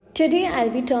Today I'll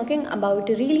be talking about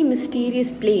a really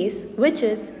mysterious place which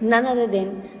is none other than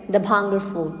the Bhangar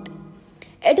Fort.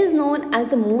 It is known as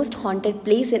the most haunted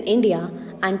place in India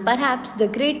and perhaps the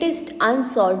greatest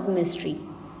unsolved mystery.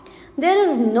 There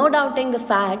is no doubting the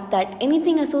fact that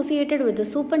anything associated with the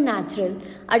supernatural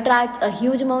attracts a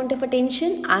huge amount of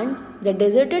attention, and the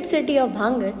deserted city of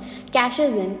Bhangar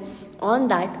cashes in on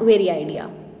that very idea.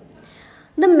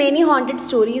 The many haunted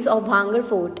stories of Bhangar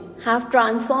Fort have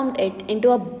transformed it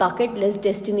into a bucket list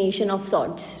destination of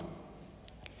sorts.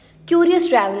 Curious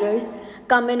travelers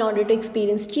come in order to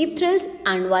experience cheap thrills,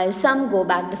 and while some go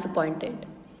back disappointed,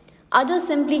 others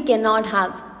simply cannot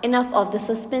have enough of the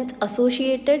suspense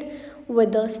associated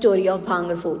with the story of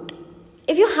Bhangar Fort.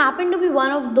 If you happen to be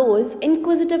one of those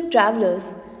inquisitive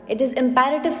travelers, it is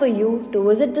imperative for you to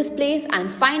visit this place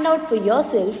and find out for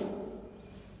yourself.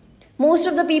 Most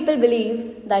of the people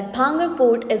believe that Bhangar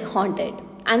Fort is haunted,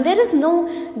 and there is no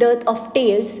dearth of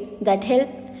tales that help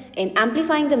in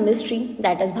amplifying the mystery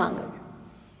that is Bhangar.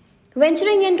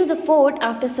 Venturing into the fort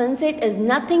after sunset is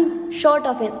nothing short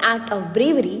of an act of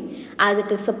bravery, as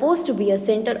it is supposed to be a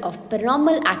center of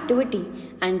paranormal activity,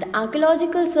 and the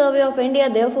Archaeological Survey of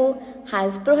India therefore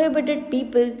has prohibited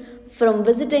people from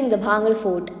visiting the Bhangar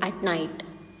Fort at night.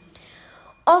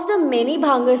 Of the many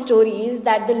Bhangar stories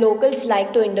that the locals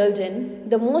like to indulge in,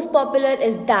 the most popular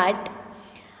is that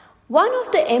one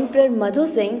of the Emperor Madhu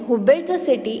Singh, who built the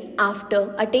city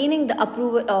after attaining the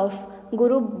approval of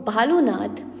Guru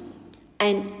Bhalunath,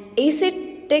 an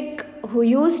ascetic who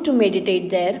used to meditate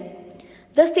there.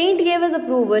 The saint gave his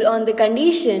approval on the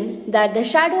condition that the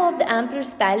shadow of the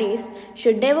emperor's palace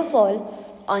should never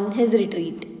fall on his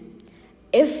retreat.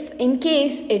 If in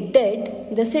case it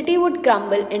did, the city would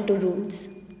crumble into ruins.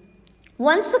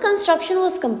 Once the construction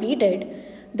was completed,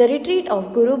 the retreat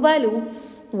of Guru Balu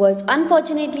was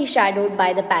unfortunately shadowed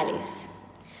by the palace.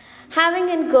 Having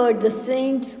incurred the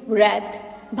saint's wrath,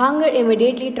 Bhangar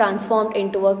immediately transformed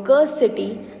into a cursed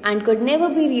city and could never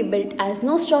be rebuilt, as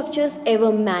no structures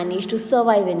ever managed to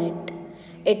survive in it.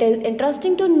 It is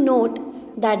interesting to note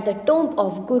that the tomb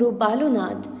of Guru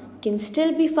Balunath can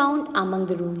still be found among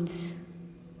the ruins.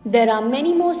 There are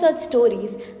many more such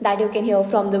stories that you can hear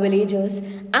from the villagers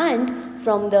and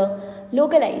from the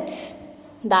localites,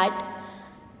 that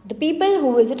the people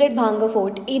who visited Bhangar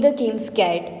Fort either came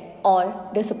scared or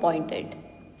disappointed.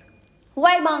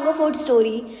 While Bhangar Fort's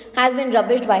story has been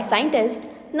rubbished by scientists,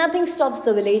 nothing stops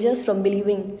the villagers from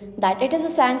believing that it is a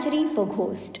sanctuary for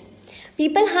ghosts.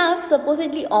 People have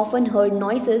supposedly often heard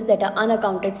noises that are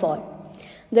unaccounted for.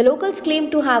 The locals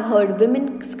claim to have heard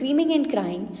women screaming and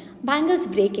crying, bangles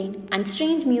breaking, and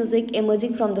strange music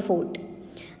emerging from the fort.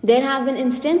 There have been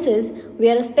instances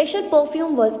where a special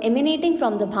perfume was emanating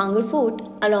from the Bhangar Fort,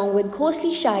 along with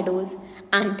ghostly shadows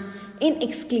and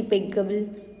inexplicable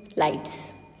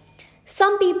lights.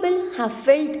 Some people have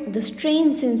felt the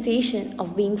strange sensation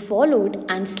of being followed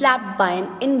and slapped by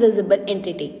an invisible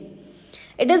entity.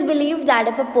 It is believed that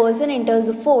if a person enters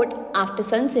the fort after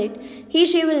sunset,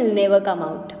 she will never come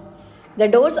out. The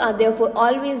doors are therefore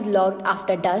always locked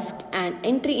after dusk, and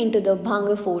entry into the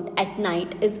Bhangar Fort at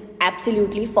night is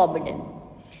absolutely forbidden.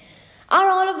 Are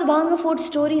all of the Bhangar Fort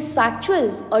stories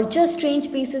factual or just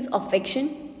strange pieces of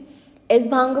fiction? Is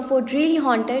Bhangar Fort really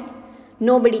haunted?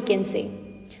 Nobody can say.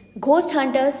 Ghost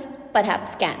hunters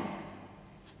perhaps can.